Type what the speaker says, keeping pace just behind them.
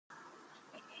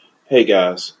Hey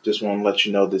guys, just want to let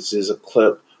you know this is a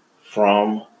clip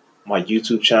from my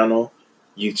YouTube channel,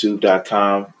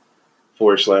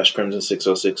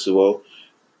 youtube.com/Crimson60620.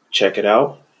 Check it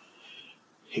out.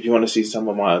 If you want to see some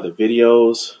of my other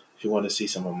videos, if you want to see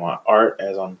some of my art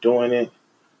as I'm doing it,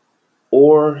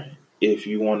 or if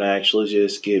you want to actually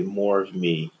just get more of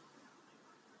me,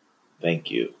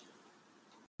 thank you.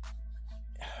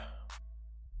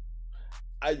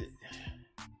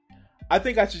 I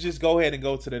think I should just go ahead and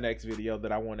go to the next video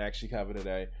that I want to actually cover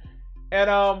today.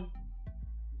 And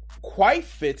quite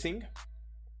fitting.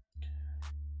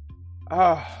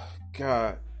 Oh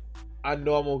God. I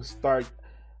know I'm gonna start.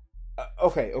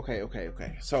 Okay.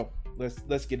 So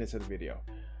let's get into the video.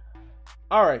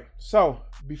 All right. So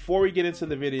before we get into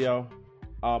the video,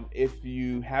 if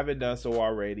you haven't done so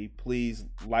already, please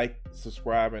like,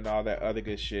 subscribe, and all that other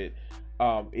good shit.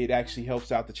 It actually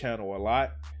helps out the channel a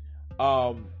lot.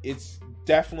 It's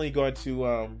definitely going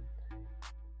to,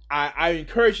 I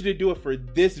encourage you to do it for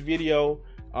this video.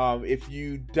 If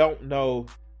you don't know,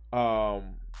 I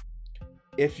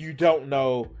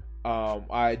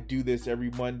do this every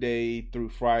Monday through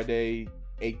Friday,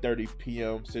 8:30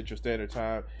 p.m. Central Standard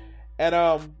Time.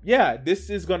 And, yeah, this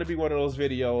is going to be one of those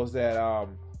videos that, I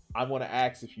want to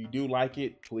ask if you do like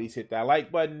it, please hit that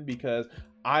like button, because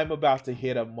I'm about to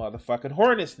hit a motherfucking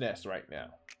hornet's nest right now.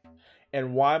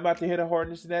 And why I'm about to hit a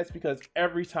hornet's nest? Because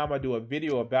every time I do a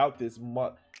video about this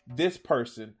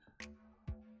person,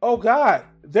 oh God,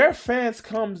 their fans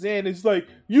comes in. It's like,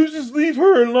 you just leave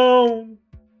her alone.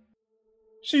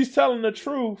 She's telling the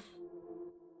truth.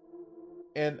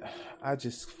 And I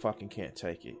just fucking can't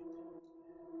take it.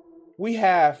 We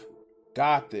have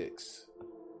Gothix.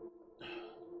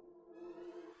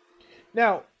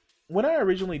 Now, when I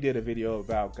originally did a video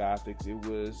about Gothix, it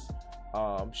was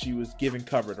she was giving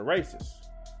cover to racists.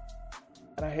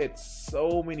 And I had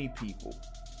so many people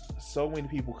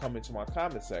come into my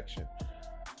comment section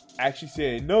actually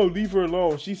saying, no, leave her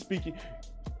alone. She's speaking.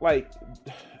 Like,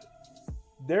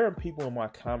 there are people in my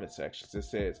comment sections that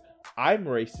says, I'm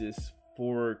racist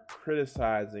for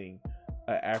criticizing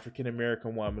an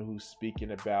African-American woman who's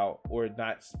speaking about or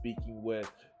not speaking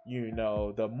with, you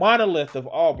know, the monolith of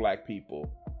all black people.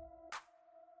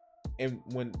 And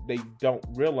when they don't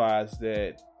realize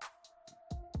that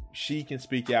she can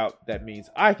speak out, that means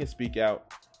I can speak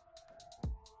out.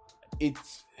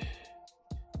 It's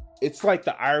like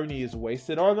the irony is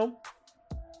wasted on them.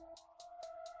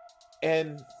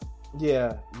 And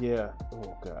yeah.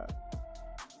 Oh God.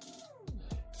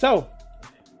 So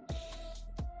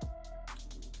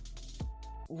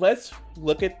let's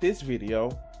look at this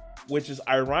video, which is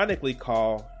ironically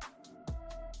called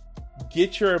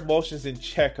Get Your Emotions in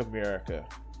Check, America.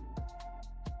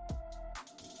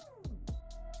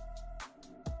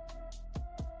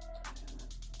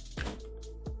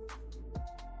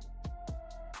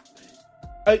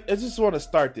 I just want to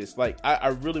start this. Like, I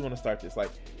really want to start this. Like,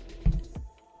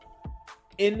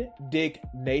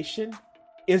 indignation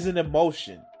is an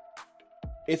emotion.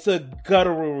 It's a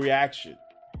guttural reaction.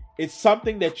 It's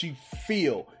something that you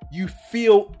feel. You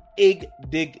feel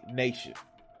indignation.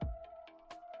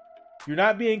 You're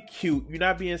not being cute. You're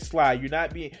not being sly. You're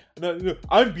not being, no,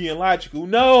 I'm being logical.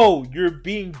 No, you're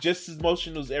being just as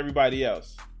emotional as everybody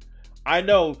else. I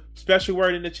know, special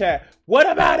word in the chat. What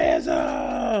about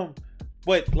ism?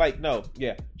 But like, no,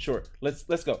 yeah, sure. Let's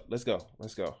go.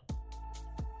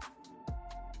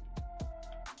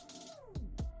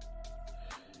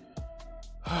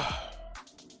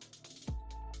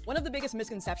 One of the biggest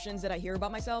misconceptions that I hear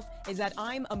about myself is that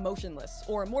I'm emotionless,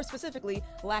 or more specifically,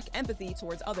 lack empathy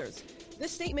towards others.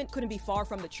 This statement couldn't be far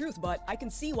from the truth, but I can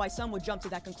see why some would jump to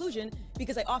that conclusion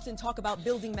because I often talk about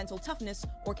building mental toughness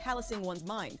or callousing one's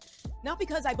mind. Not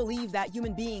because I believe that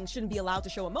human beings shouldn't be allowed to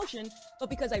show emotion, but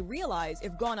because I realize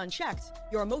if gone unchecked,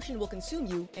 your emotion will consume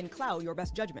you and cloud your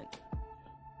best judgment.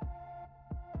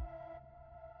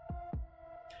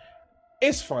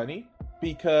 It's funny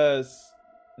because,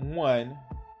 one,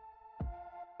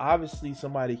 obviously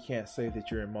somebody can't say that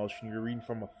you're emotional. You're reading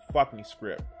from a fucking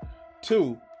script.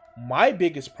 Two, my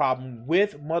biggest problem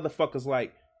with motherfuckers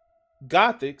like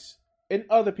Gothix and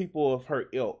other people of her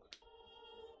ilk,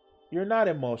 you're not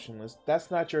emotionless. That's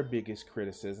not your biggest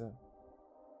criticism.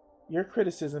 Your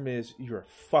criticism is you're a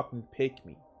fucking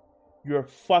pick-me. You're a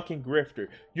fucking grifter.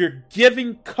 You're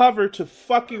giving cover to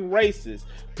fucking racists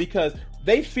because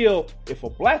they feel if a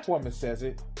black woman says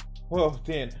it, well,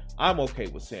 then I'm okay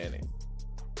with saying it.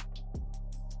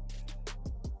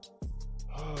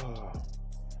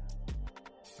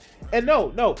 And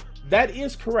no, that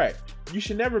is correct. You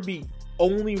should never be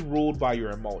only ruled by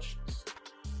your emotions.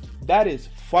 That is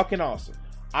fucking awesome.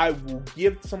 I will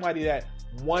give somebody that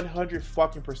 100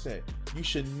 fucking percent. You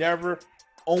should never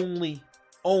only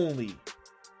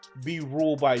be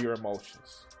ruled by your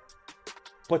emotions.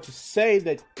 But to say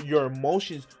that your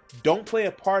emotions don't play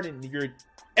a part in your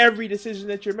every decision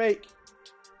that you make,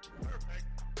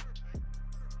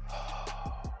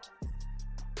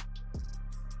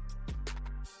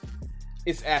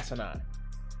 it's asinine.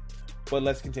 But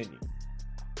let's continue.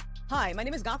 Hi, my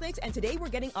name is Gothix, and today we're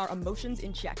getting our emotions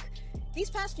in check. These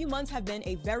past few months have been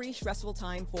a very stressful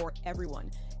time for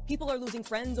everyone. People are losing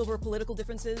friends over political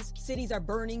differences, cities are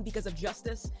burning because of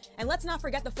justice, and let's not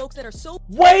forget the folks that are so—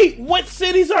 Wait, what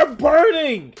cities are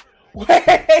burning?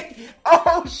 Wait,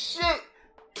 oh shit,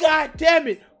 god damn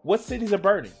it. What cities are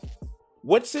burning?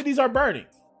 What cities are burning?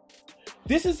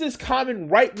 This is this common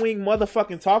right-wing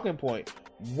motherfucking talking point.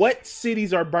 What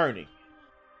cities are burning?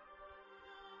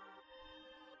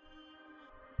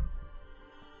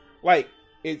 Like,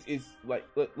 it's like,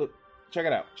 look, check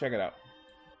it out.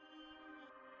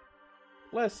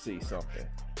 Let's see something.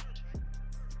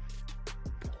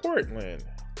 Portland.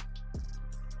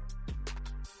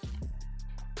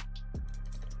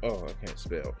 Oh, I can't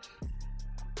spell.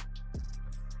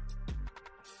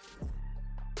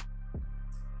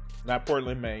 Not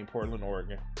Portland, Maine, Portland,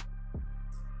 Oregon.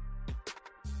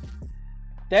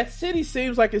 That city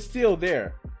seems like it's still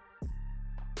there.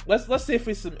 Let's see if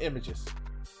it's some images.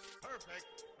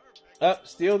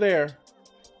 Still there.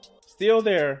 Still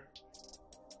there.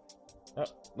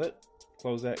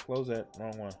 Close that.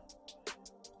 Wrong one.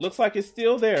 Looks like it's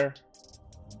still there.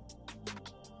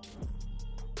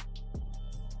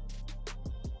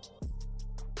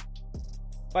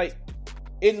 Like,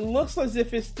 it looks as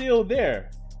if it's still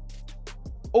there.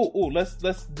 Oh, let's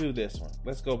do this one.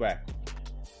 Let's go back.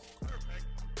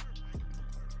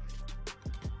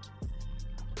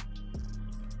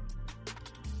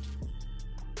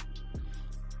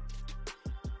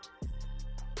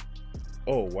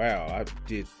 Oh wow, I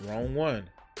did wrong one.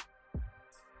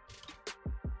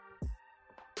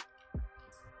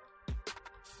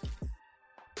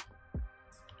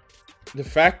 The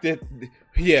fact that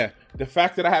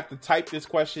I have to type this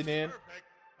question in.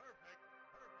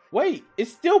 Wait,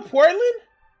 it's still Portland?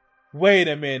 Wait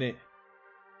a minute.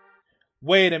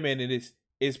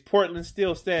 Is Portland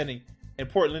still standing? And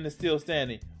Portland is still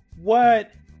standing.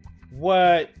 What?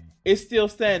 It's still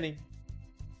standing.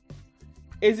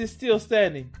 Is it still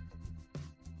standing?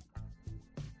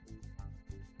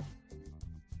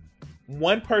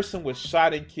 One person was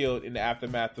shot and killed in the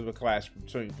aftermath of a clash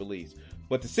between police,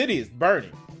 but the city is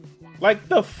burning. Like,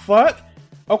 the fuck?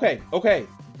 Okay.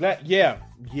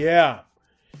 Yeah.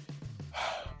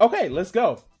 Okay, let's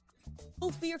go. so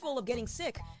fearful of getting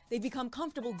sick, they've become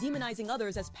comfortable demonizing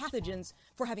others as pathogens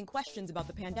for having questions about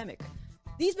the pandemic.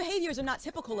 These behaviors are not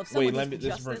typical of someone who's for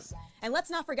justice. And let's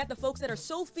not forget the folks that are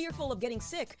so fearful of getting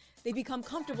sick, they become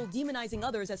comfortable demonizing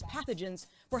others as pathogens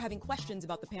for having questions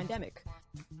about the pandemic.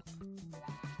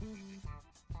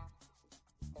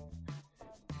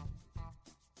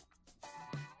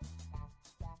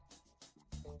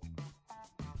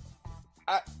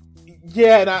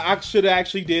 Yeah, and I should have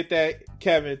actually did that,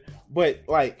 Kevin. But,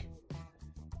 like,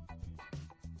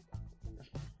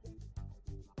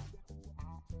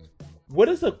 what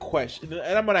is a question?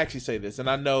 And I'm going to actually say this, and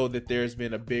I know that there's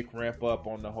been a big ramp up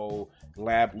on the whole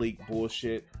lab leak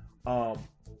bullshit.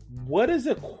 What is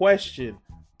a question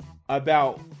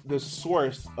about the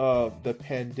source of the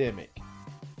pandemic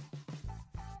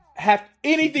have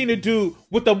anything to do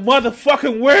with the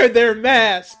motherfucking wear their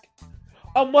mask?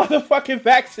 A motherfucking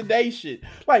vaccination.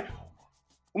 Like,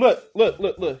 look.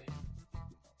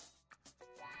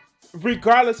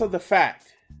 Regardless of the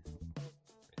fact,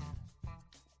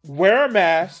 wear a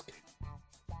mask.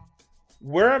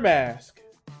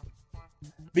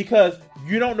 Because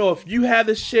you don't know if you have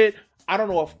the shit. I don't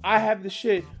know if I have the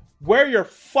shit. Wear your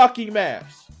fucking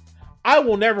mask. I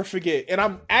will never forget. And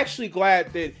I'm actually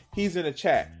glad that he's in the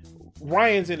chat.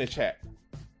 Ryan's in the chat.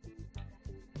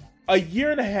 A year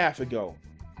and a half ago,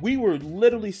 we were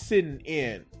literally sitting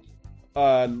in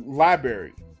a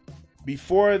library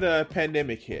before the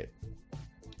pandemic hit.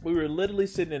 We were literally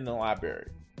sitting in the library.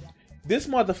 This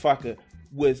motherfucker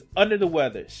was under the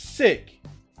weather, sick.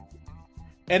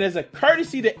 And as a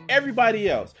courtesy to everybody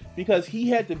else, because he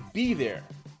had to be there,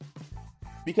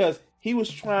 because he was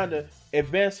trying to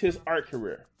advance his art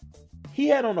career, he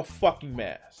had on a fucking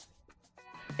mask.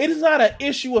 It is not an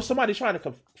issue of somebody trying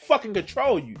to fucking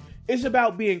control you. It's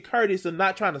about being courteous and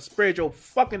not trying to spread your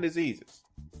fucking diseases.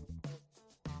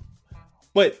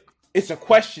 But it's a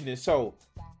question, and so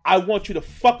I want you to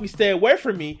fucking stay away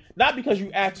from me, not because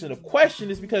you asking a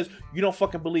question, it's because you don't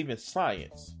fucking believe in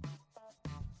science.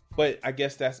 But I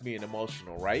guess that's being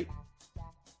emotional, right?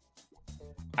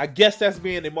 I guess that's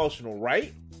being emotional,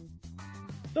 right?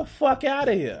 The fuck out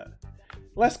of here.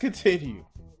 Let's continue.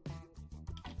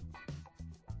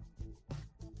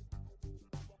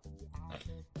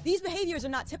 These behaviors are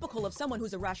not typical of someone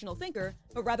who's a rational thinker,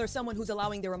 but rather someone who's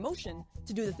allowing their emotion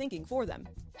to do the thinking for them.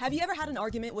 Have you ever had an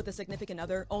argument with a significant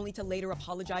other only to later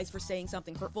apologize for saying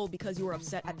something hurtful because you were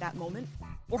upset at that moment?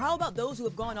 Or how about those who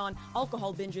have gone on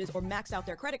alcohol binges or maxed out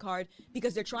their credit card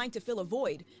because they're trying to fill a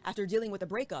void after dealing with a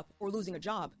breakup or losing a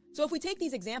job? So if we take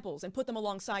these examples and put them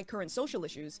alongside current social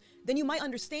issues, then you might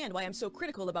understand why I'm so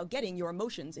critical about getting your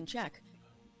emotions in check.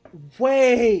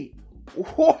 Wait.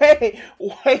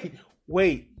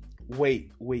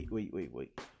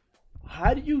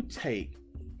 How do you take,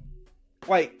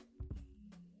 like,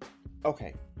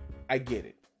 okay, I get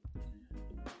it.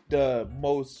 The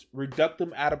most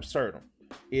reductum ad absurdum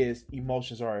is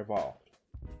emotions are involved.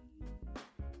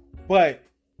 But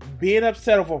being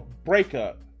upset over a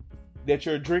breakup, that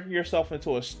you're drinking yourself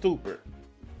into a stupor,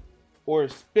 or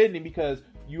spending because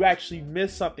you actually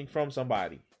missed something from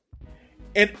somebody,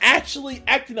 and actually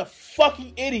acting a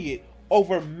fucking idiot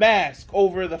over mask,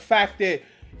 over the fact that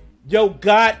yo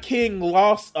God King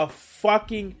lost a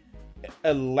fucking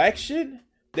election,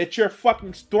 that you're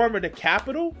fucking storming the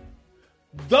Capitol.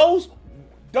 Those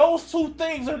two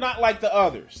things are not like the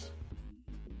others.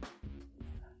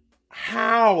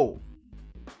 How?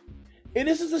 And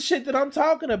this is the shit that I'm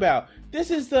talking about. This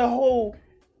is the whole,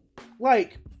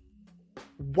 like,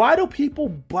 why do people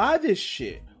buy this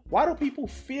shit? Why do people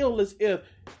feel as if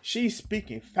she's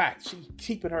speaking facts, she's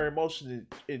keeping her emotions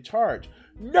in charge?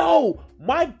 No!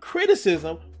 My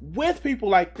criticism with people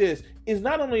like this is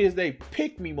not only is they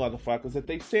pick me motherfuckers, that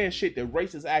they saying shit that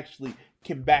racists actually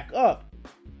can back up.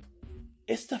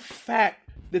 It's the fact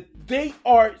that they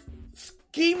are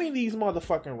scheming these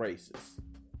motherfucking racists.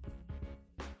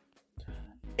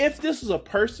 If this is a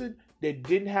person that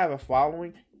didn't have a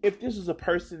following, if this is a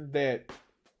person that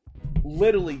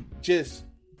literally just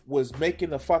was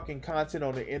making the fucking content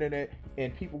on the internet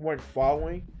and people weren't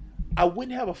following, I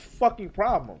wouldn't have a fucking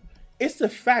problem. It's the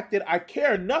fact that I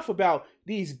care enough about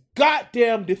these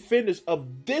goddamn defenders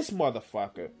of this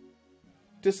motherfucker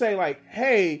to say, like,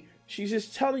 hey, she's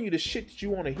just telling you the shit that you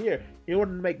want to hear in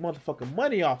order to make motherfucking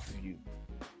money off of you.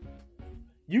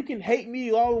 You can hate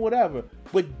me or whatever,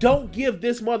 but don't give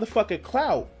this motherfucker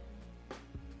clout.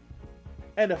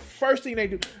 And the first thing they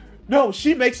do, no,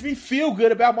 she makes me feel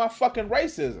good about my fucking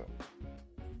racism.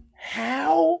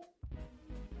 How?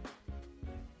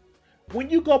 When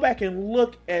you go back and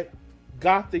look at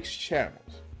Gothic's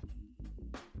channels,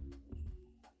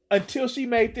 until she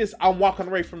made this I'm walking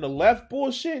away from the left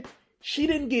bullshit, she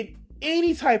didn't get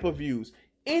any type of views,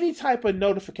 any type of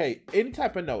notification, any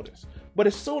type of notice. But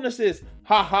as soon as this,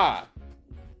 haha,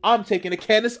 I'm taking a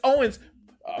Candace Owens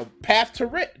path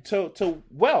to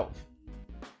wealth,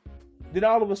 then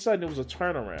all of a sudden it was a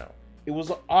turnaround. It was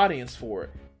an audience for it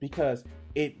because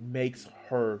it makes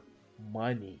her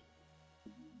money.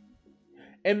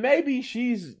 And maybe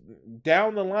she's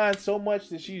down the line so much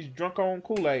that she's drunk on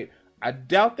Kool-Aid. I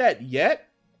doubt that yet.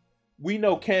 We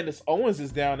know Candace Owens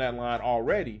is down that line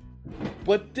already.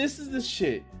 But this is the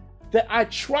shit that I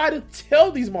try to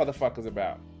tell these motherfuckers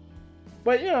about.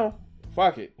 But, you know,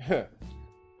 fuck it.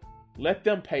 Let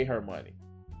them pay her money.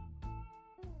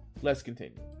 Let's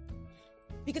continue.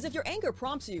 Because if your anger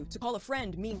prompts you to call a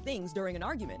friend mean things during an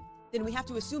argument, then we have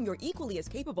to assume you're equally as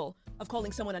capable of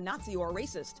calling someone a Nazi or a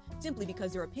racist simply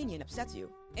because their opinion upsets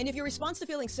you. And if your response to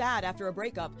feeling sad after a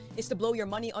breakup is to blow your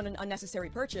money on an unnecessary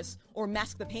purchase or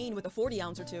mask the pain with a 40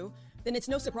 ounce or two, then it's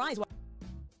no surprise why.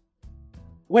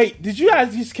 Wait, did you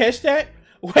guys just catch that?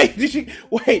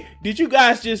 Did you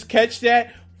guys just catch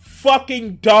that?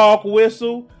 Fucking dog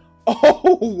whistle.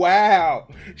 Oh, wow.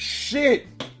 Shit.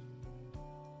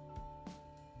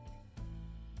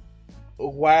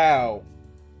 Wow.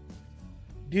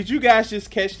 Did you guys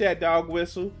just catch that dog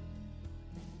whistle?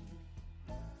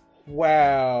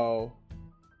 Wow.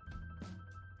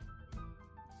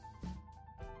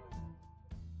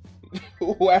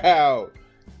 Wow.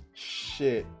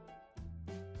 Shit.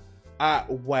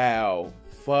 Wow.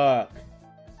 Fuck.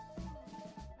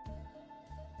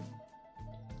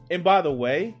 And by the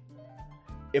way,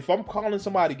 if I'm calling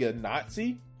somebody a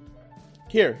Nazi,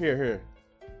 here.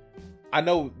 I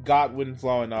know Godwin's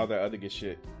Law and all that other good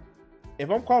shit. If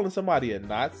I'm calling somebody a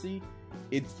Nazi,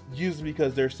 it's usually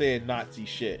because they're saying Nazi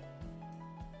shit.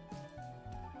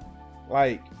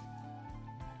 Like,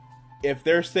 if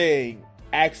they're saying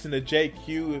axing the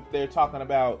JQ, if they're talking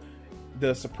about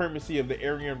the supremacy of the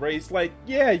Aryan race, like,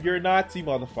 yeah, you're a Nazi,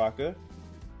 motherfucker.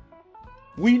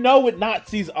 We know what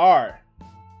Nazis are.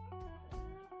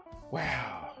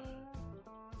 Wow.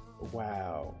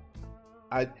 Wow.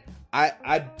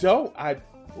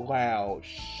 Wow,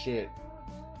 shit.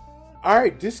 All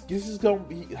right, this is gonna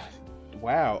be,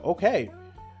 wow. Okay,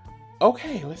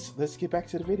 let's get back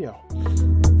to the video.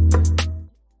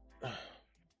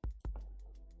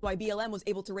 Why BLM was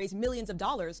able to raise millions of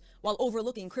dollars while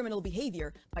overlooking criminal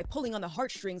behavior by pulling on the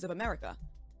heartstrings of America.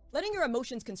 Letting your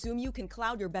emotions consume you can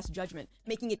cloud your best judgment,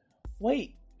 making it...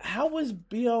 Wait, how was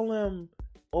BLM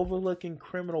overlooking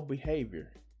criminal behavior?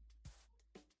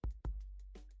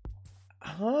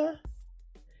 Huh?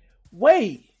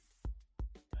 Wait.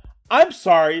 I'm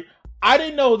sorry. I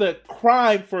didn't know the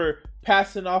crime for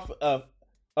passing off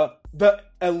the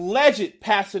alleged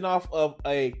passing off of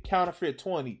a counterfeit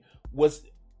 20 was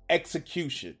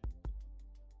execution.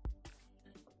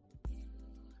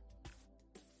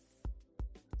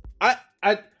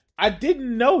 I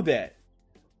didn't know that.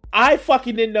 I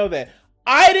fucking didn't know that.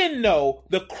 I didn't know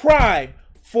the crime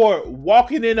for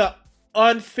walking in an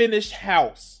unfinished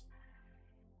house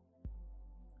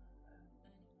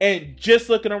and just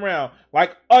looking around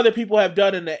like other people have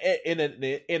done in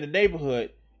the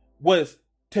neighborhood was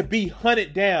to be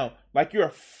hunted down like you're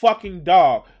a fucking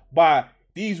dog by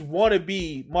these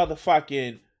wannabe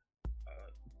motherfucking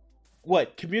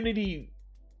community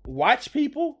watch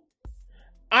people.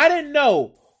 I didn't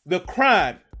know the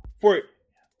crime for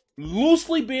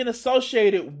loosely being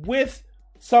associated with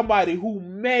somebody who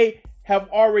may have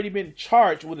already been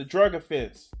charged with a drug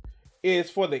offense is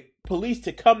for the police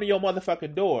to come to your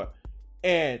motherfucking door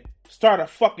and start a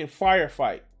fucking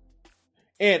firefight.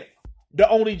 And the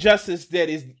only justice that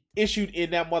is issued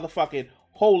in that motherfucking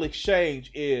whole exchange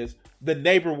is the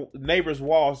neighbor's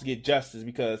walls get justice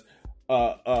because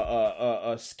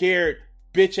a scared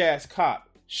bitch ass cop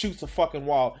shoots a fucking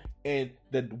wall and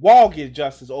the wall gets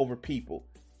justice over people.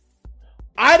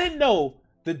 I didn't know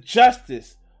the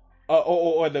justice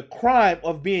or the crime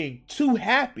of being too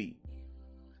happy.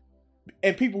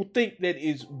 And people think that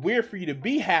it's weird for you to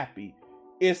be happy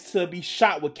is to be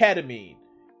shot with ketamine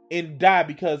and die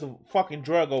because of fucking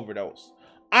drug overdose.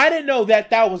 I didn't know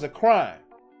that was a crime.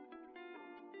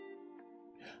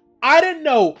 I didn't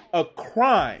know a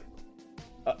crime.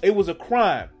 It was a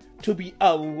crime to be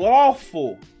a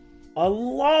lawful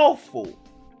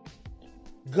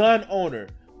gun owner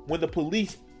when the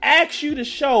police ask you to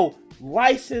show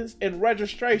license and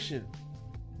registration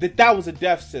that was a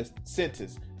death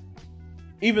sentence,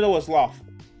 even though it's lawful.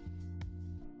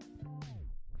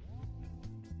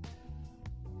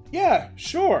 Yeah,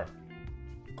 sure.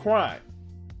 Crime.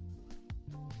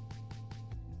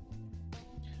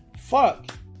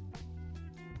 Fuck.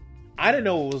 I didn't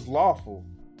know it was lawful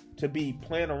to be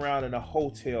playing around in a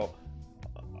hotel,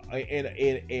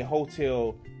 in a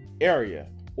hotel area,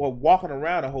 or walking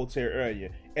around a hotel area,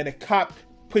 and a cop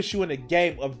puts you in a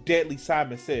game of Deadly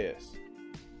Simon Says.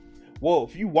 Well,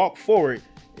 if you walk forward,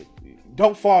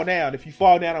 don't fall down. If you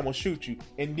fall down, I'm gonna shoot you,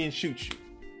 and then shoot you.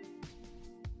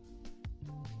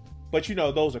 But you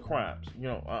know, those are crimes. You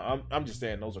know, I'm just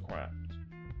saying those are crimes.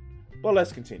 But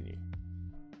let's continue.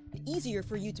 Easier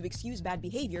for you to excuse bad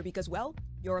behavior because, well,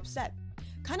 you're upset.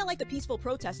 Kind of like the peaceful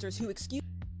protesters who excuse...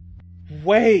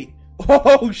 Wait.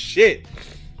 Oh, shit.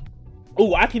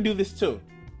 Oh, I can do this too.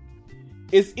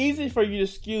 It's easy for you to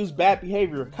excuse bad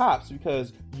behavior of cops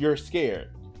because you're scared.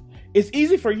 It's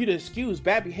easy for you to excuse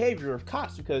bad behavior of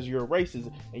cops because you're a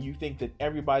racist and you think that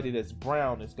everybody that's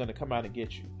brown is going to come out and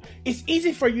get you. It's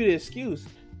easy for you to excuse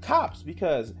cops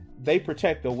because they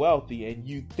protect the wealthy and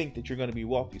you think that you're going to be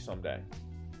wealthy someday.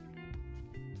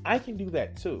 I can do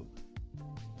that too.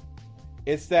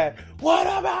 It's that, what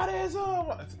about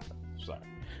Islam? Sorry.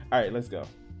 All right, let's go.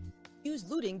 Use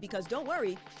looting because, don't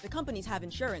worry, the companies have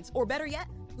insurance. Or better yet,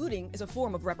 looting is a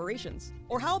form of reparations.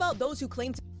 Or how about those who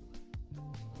claim to...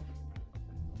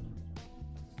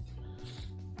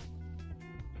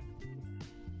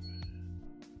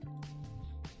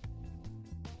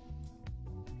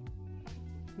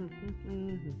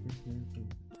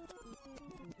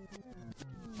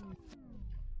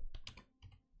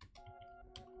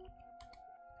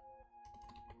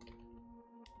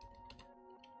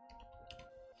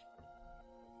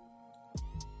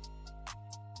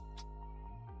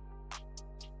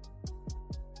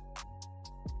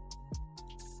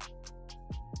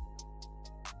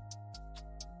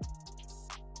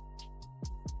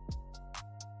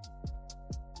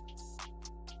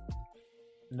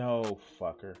 No,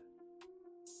 fucker.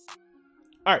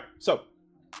 Alright, so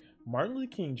Martin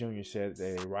Luther King Jr. said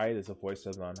that a riot is a voice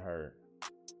of the unheard.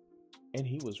 And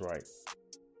he was right.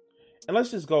 And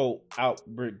let's just go out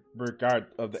regard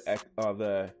of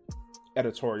the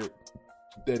editorial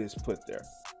that is put there.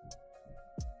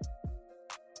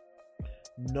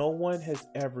 No one has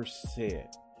ever said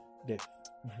that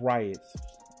riots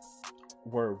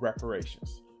were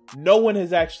reparations. No one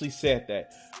has actually said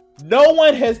that. No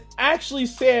one has actually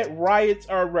said riots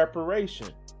are reparation.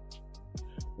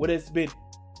 What has been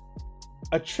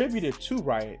attributed to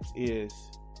riots is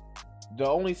the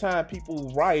only time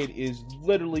people riot is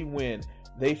literally when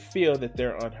they feel that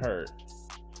they're unheard.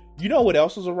 You know what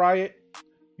else was a riot?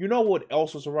 You know what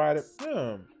else was a riot?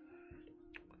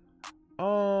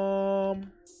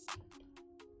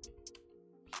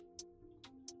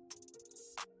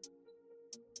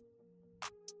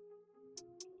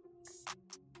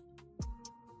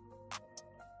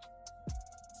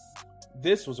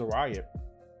 This was a riot.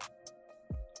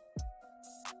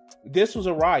 This was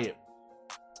a riot.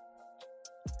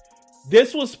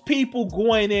 This was people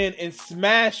going in and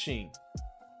smashing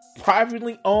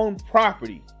privately owned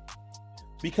property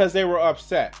because they were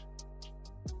upset.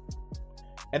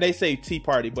 And they say Tea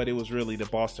Party, but it was really the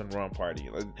Boston Rum Party.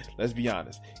 Let's be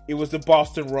honest. It was the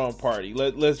Boston Rum Party.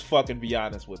 Let's fucking be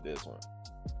honest with this one.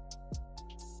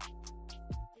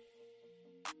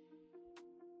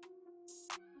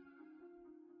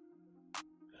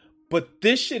 But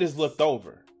this shit is looked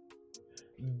over.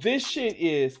 This shit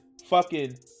is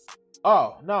fucking...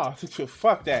 Oh, no.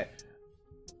 Fuck that.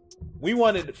 We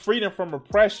wanted freedom from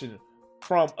oppression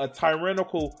from a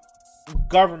tyrannical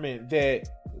government that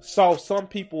saw some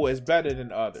people as better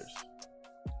than others.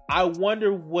 I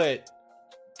wonder what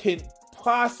can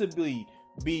possibly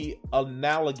be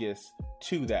analogous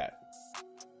to that.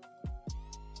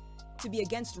 To be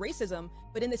against racism,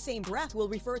 but in the same breath will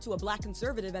refer to a black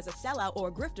conservative as a sellout or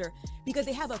a grifter because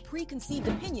they have a preconceived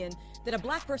opinion that a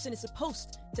black person is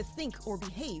supposed to think or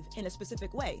behave in a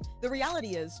specific way. The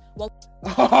reality is, well...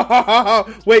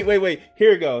 Wait.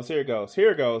 Here it goes.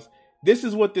 This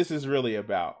is what this is really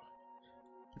about.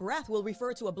 Breath will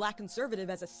refer to a black conservative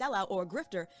as a sellout or a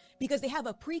grifter because they have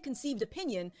a preconceived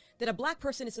opinion that a black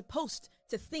person is supposed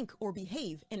to think or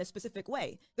behave in a specific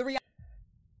way.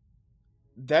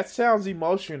 That sounds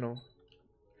emotional.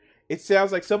 It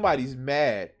sounds like somebody's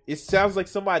mad. It sounds like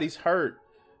somebody's hurt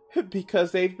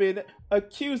because they've been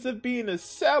accused of being a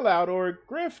sellout or a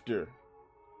grifter.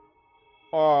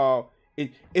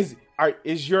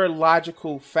 Is your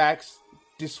logical facts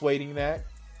dissuading that?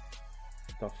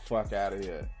 Get the fuck out of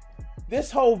here.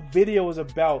 This whole video is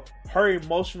about her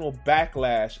emotional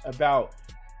backlash about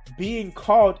being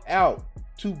called out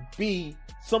to be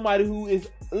somebody who is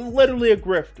literally a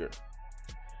grifter.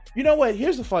 You know what?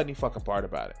 Here's the funny fucking part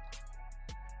about it.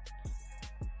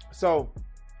 So,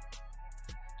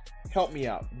 help me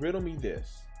out. Riddle me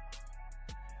this.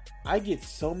 I get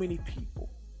so many people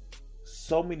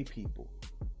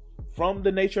from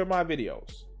the nature of my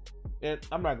videos. And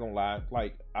I'm not gonna lie,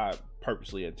 like, I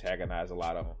purposely antagonize a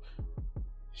lot of them.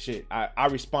 Shit, I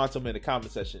respond to them in the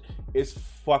comment section. It's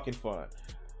fucking fun.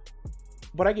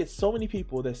 But I get so many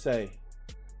people that say,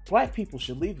 black people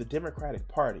should leave the Democratic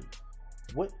Party.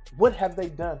 What have they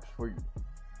done for you?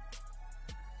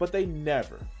 But they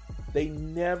never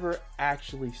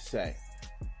actually say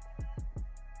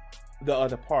the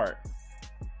other part.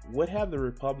 What have the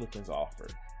Republicans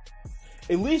offered?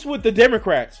 At least with the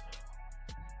Democrats,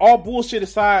 all bullshit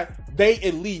aside, they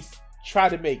at least try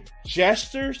to make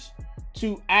gestures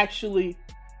to actually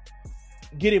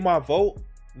getting my vote,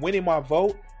 winning my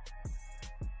vote.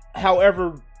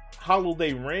 However hollow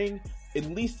they ring, at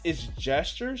least it's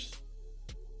gestures.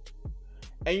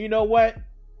 And you know what?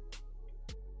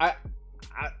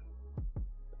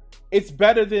 It's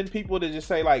better than people to just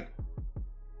say like,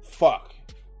 fuck,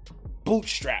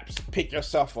 bootstraps, pick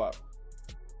yourself up.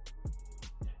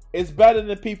 It's better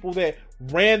than people that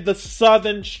ran the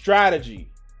Southern strategy,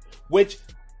 which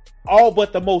all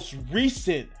but the most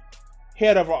recent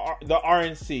head of the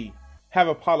RNC have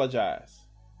apologized.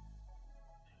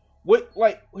 What,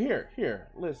 like, here,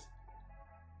 listen.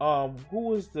 Who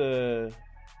was the...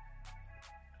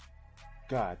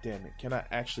 God damn it. Can I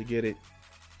actually get it?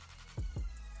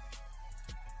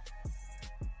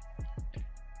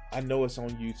 I know it's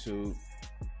on YouTube.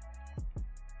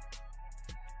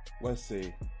 Let's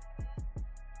see.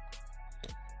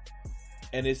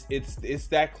 And it's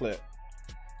that clip.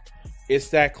 It's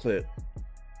that clip.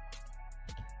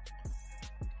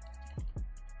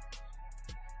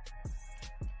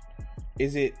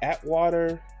 Is it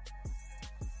Atwater?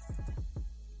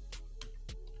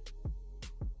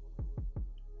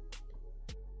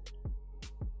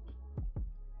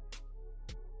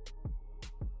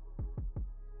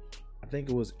 I think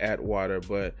it was Atwater,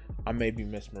 but I may be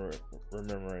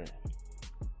misremembering.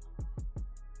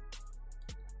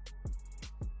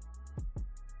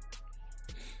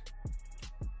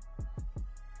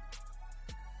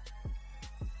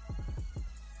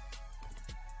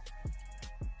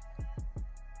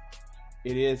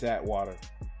 It is Atwater.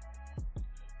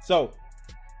 So,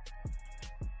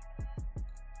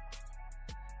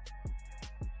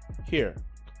 here,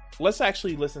 let's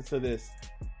actually listen to this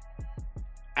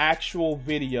actual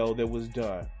video that was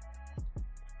done.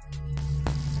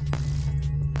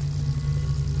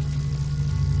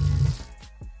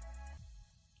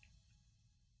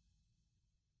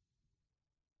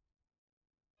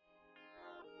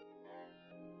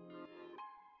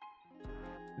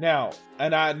 Now,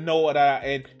 and I know what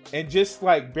and just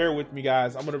like bear with me,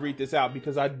 guys. I'm gonna read this out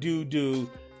because I do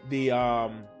the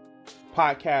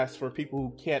podcast for people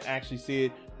who can't actually see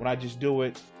it when I just do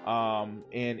it, and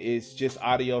it's just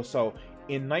audio. So,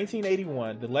 in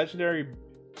 1981, the legendary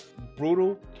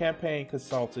brutal campaign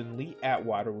consultant Lee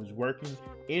Atwater was working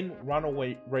in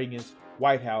Ronald Reagan's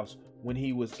White House when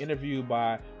he was interviewed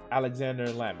by Alexander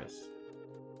Lamis.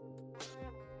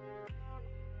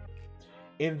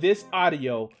 In this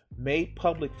audio, made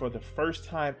public for the first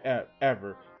time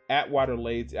ever, Atwater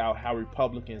lays out how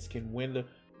Republicans can win the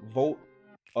vote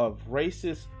of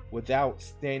racists without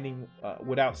sounding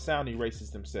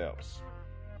racist themselves.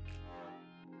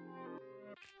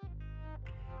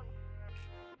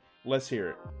 Let's hear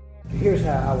it. Here's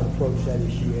how I would approach that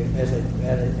issue as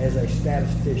a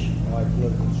statistician or a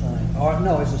political scientist, or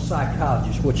no, as a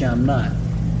psychologist, which I'm not,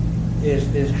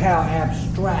 is how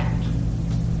abstract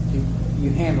you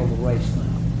handle the race thing.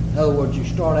 In other words, you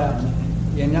start out,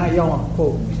 and now y'all aren't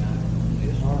quoting me on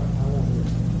this.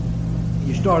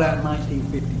 You start out in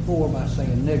 1954 by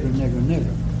saying nigger, nigger,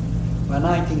 nigger. By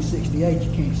 1968,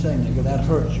 you can't say nigger. That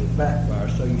hurts you, backfire.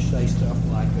 So you say stuff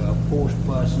like forced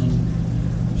busing,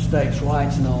 states'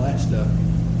 rights, and all that stuff.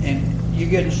 And you're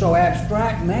getting so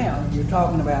abstract now. You're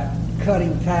talking about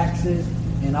cutting taxes,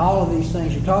 and all of these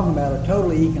things you're talking about are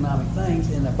totally economic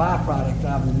things. And the byproduct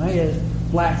of them is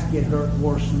blacks get hurt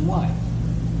worse than whites.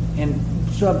 And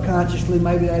subconsciously,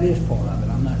 maybe that is part of it.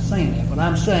 I'm not saying that, but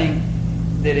I'm saying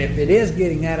that if it is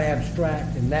getting that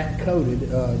abstract and that coded,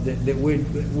 that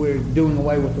we're doing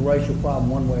away with the racial problem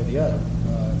one way or the other.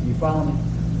 You follow me?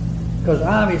 Because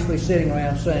obviously sitting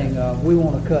around saying we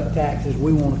want to cut taxes,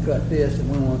 we want to cut this,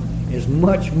 and we want is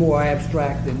much more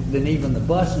abstract than even the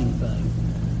busing thing,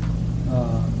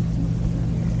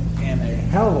 and a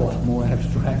hell of a lot more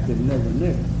abstract than nigger,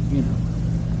 nigger, you know.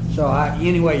 So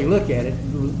any way you look at it,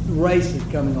 race is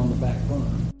coming on the back burner.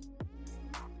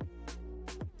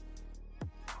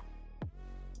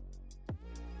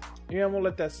 Yeah, I'm gonna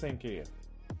let that sink in.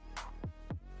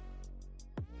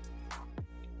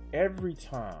 Every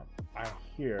time I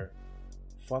hear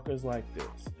fuckers like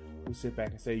this who sit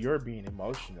back and say you're being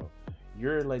emotional,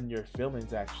 you're letting your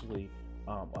feelings actually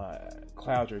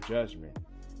cloud your judgment.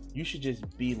 You should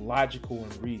just be logical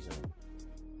and reasonable.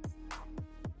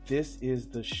 This is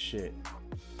the shit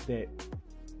that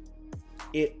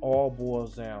it all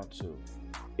boils down to.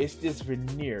 It's this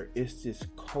veneer, it's this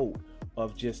coat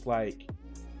of just like,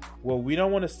 well, we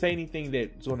don't want to say anything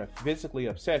that's going to physically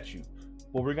upset you,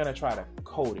 but we're going to try to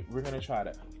code it. We're going to try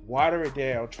to water it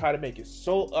down, try to make it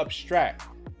so abstract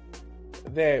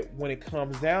that when it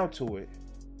comes down to it,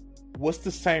 what's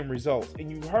the same results?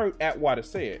 And you heard Atwater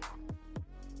say it.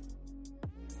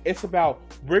 It's about,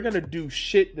 we're going to do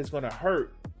shit that's going to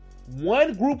hurt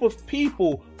one group of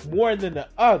people more than the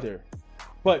other.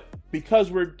 But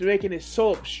because we're making it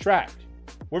so abstract,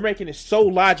 we're making it so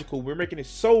logical, we're making it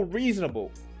so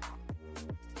reasonable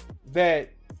that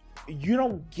you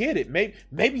don't get it.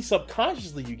 Maybe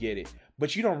subconsciously you get it,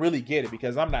 but you don't really get it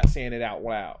because I'm not saying it out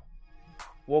loud.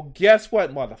 Well, guess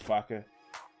what, motherfucker?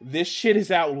 This shit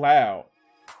is out loud.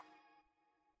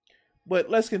 But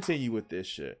let's continue with this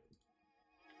shit.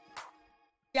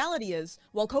 Reality is,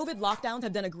 while COVID lockdowns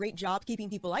have done a great job keeping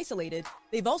people isolated,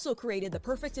 they've also created the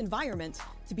perfect environment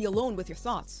to be alone with your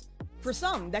thoughts. For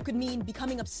some, that could mean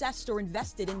becoming obsessed or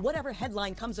invested in whatever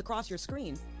headline comes across your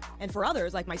screen. And for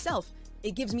others, like myself,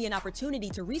 it gives me an opportunity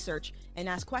to research and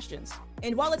ask questions.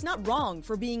 And while it's not wrong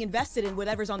for being invested in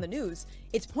whatever's on the news,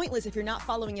 it's pointless if you're not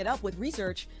following it up with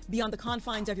research beyond the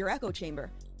confines of your echo chamber.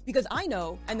 Because I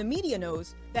know, and the media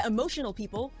knows, that emotional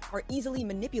people are easily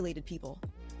manipulated people.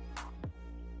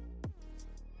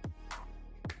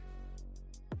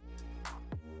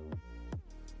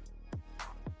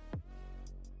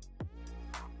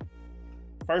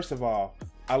 First of all,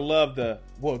 I love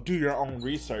do your own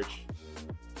research.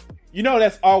 You know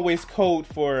that's always code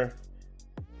for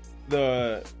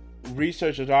the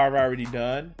research that I've already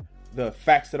done, the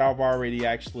facts that I've already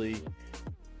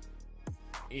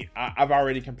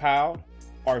compiled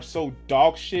are so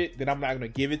dog shit that I'm not going to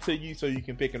give it to you so you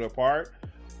can pick it apart.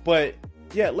 But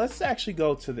yeah, let's actually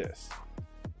go to this.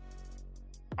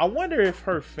 I wonder if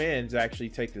her fans actually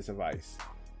take this advice.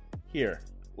 Here,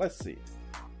 let's see.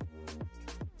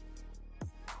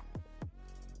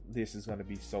 This is gonna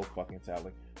be so fucking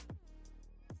telling.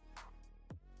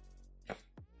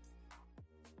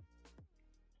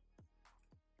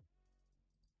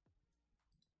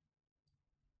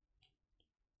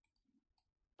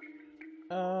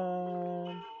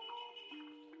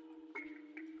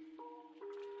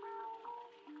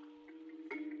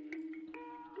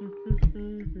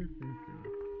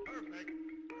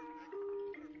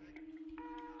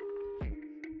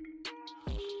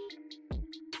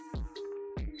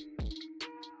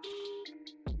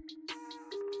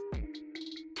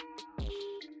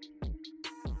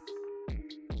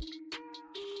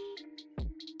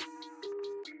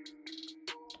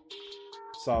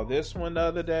 Saw this one the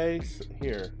other day.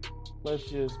 Here, let's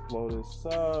just blow this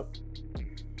up.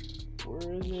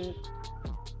 Where is it?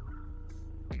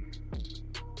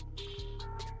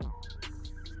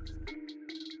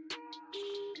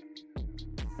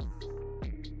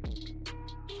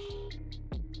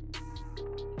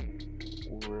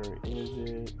 Where is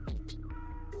it?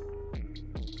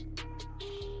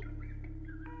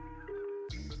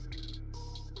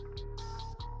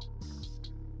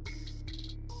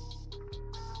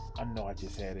 I know I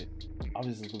just had it. I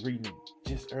was just reading it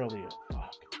just earlier.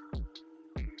 Fuck.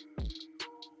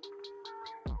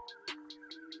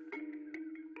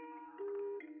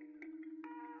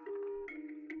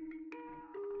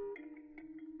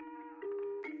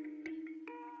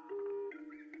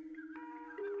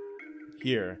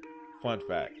 Here, fun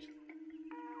fact.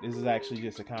 This is actually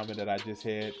just a comment that I just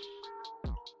had.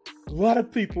 A lot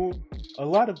of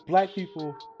black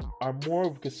people are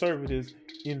more conservatives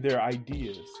in their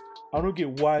ideas. I don't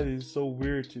get why it is so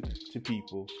weird to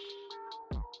people.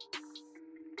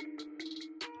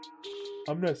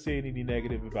 I'm not saying any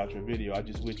negative about your video. I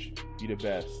just wish you the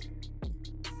best.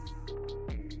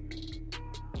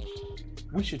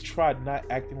 We should try not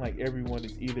acting like everyone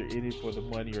is either in it for the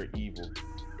money or evil.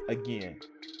 Again,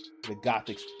 the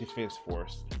Gothic Defense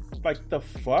Force. Like, the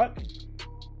fuck?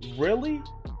 Really?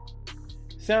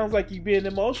 Sounds like you being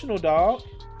emotional, dog.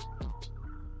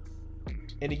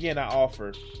 And again, I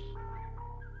offer.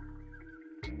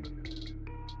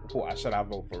 Why should I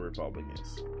vote for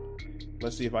Republicans?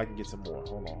 Let's see if I can get some more.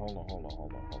 Hold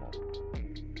on.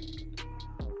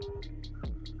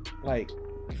 Like,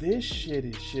 this shit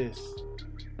is just...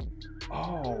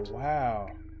 Oh, wow.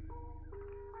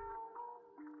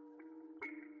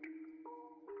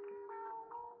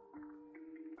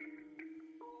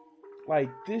 Like,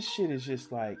 this shit is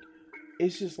just like...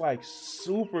 It's just like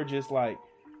super just like...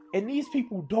 And these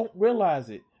people don't realize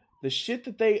it. The shit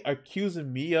that they are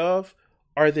accusing me of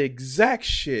are the exact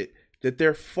shit that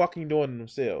they're fucking doing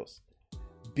themselves.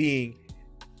 Being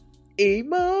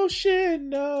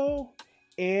emotional.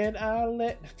 And I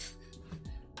let...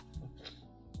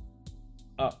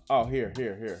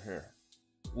 Here.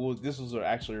 Well, this was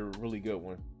actually a really good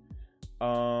one.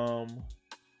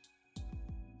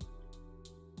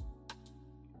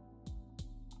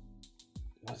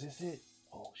 Was this it?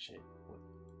 Oh, shit.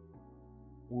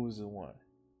 What was the one?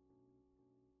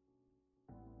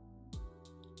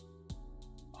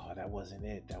 Oh, that wasn't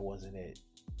it.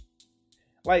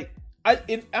 Like,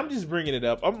 I'm just bringing it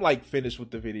up. I'm like finished with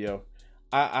the video.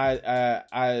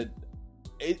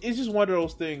 It's just one of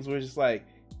those things where it's just like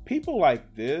people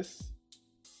like this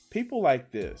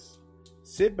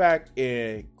sit back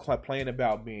and complain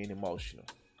about being emotional.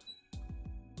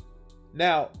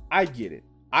 Now, I get it.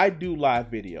 I do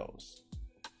live videos.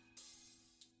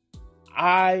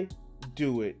 I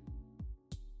do it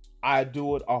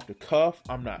off the cuff.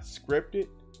 I'm not scripted.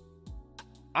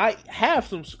 I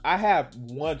have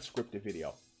one scripted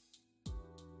video.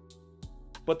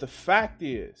 But the fact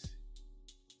is,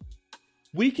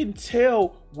 we can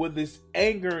tell where this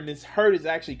anger and this hurt is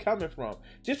actually coming from.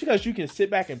 Just because you can sit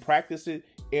back and practice it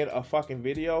in a fucking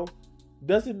video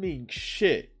doesn't mean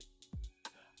shit.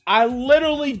 I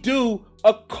literally do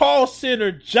a call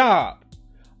center job.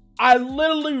 I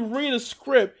literally read a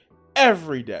script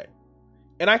every day.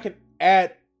 And I can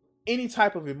add any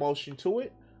type of emotion to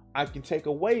it. I can take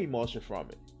away emotion from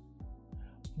it.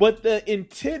 But the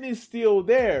intent is still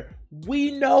there.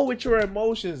 We know what your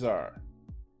emotions are.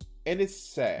 And it's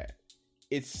sad.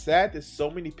 It's sad that so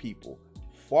many people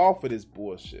fall for this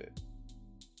bullshit.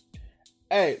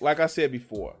 Hey, like I said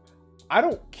before, I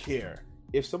don't care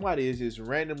if somebody is just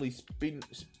randomly spewing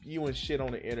shit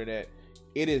on the internet.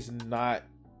 It is not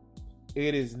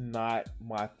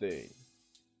my thing.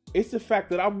 It's the fact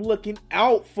that I'm looking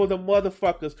out for the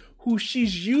motherfuckers who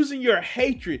she's using your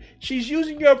hatred. She's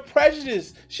using your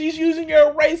prejudice. She's using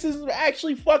your racism to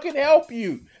actually fucking help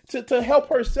you. To help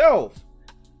herself.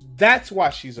 That's why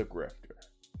she's a grifter.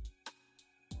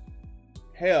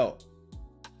 Hell.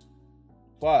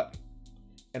 Fuck.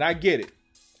 And I get it.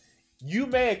 You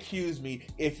may accuse me,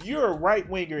 if you're a right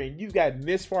winger and you've gotten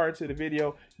this far into the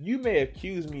video, you may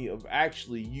accuse me of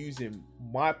actually using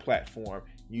my platform,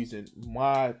 using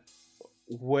my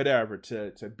whatever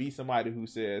to be somebody who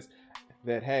says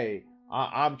that, hey,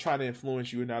 I'm trying to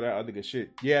influence you and all that other good shit.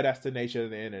 Yeah, that's the nature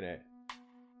of the internet.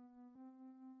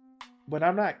 But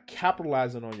I'm not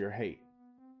capitalizing on your hate.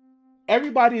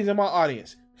 Everybody is in my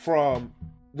audience, from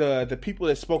the people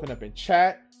that's spoken up in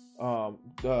chat,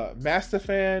 the Master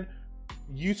Fan,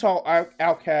 Utah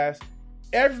Outcast,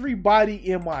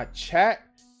 everybody in my chat.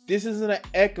 This isn't an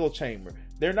echo chamber.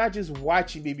 They're not just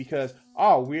watching me because,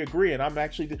 oh, we agree and I'm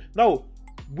actually... No,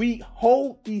 we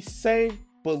hold these same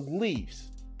beliefs.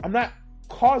 I'm not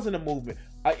causing a movement.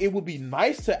 It would be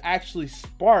nice to actually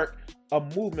spark a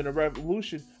movement, a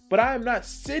revolution, but I am not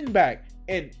sitting back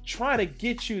and trying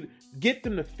to get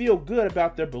them to feel good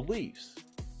about their beliefs.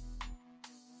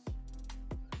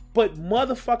 But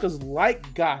motherfuckers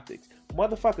like Gothics,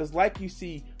 motherfuckers like you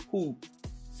see, who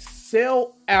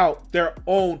sell out their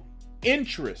own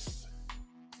interests.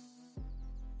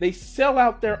 They sell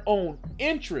out their own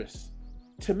interests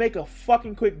to make a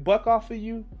fucking quick buck off of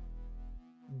you.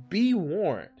 Be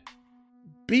warned.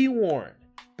 Be warned.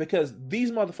 Because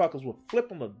these motherfuckers will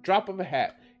flip on the drop of a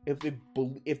hat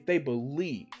if they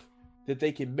believe that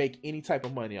they can make any type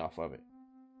of money off of it.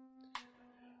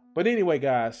 But anyway,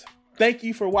 guys, thank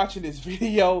you for watching this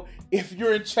video. If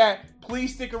you're in chat,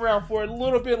 please stick around for a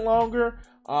little bit longer.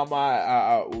 And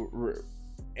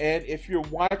if you're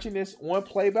watching this on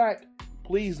playback,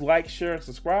 please like, share, and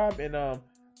subscribe. And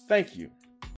thank you.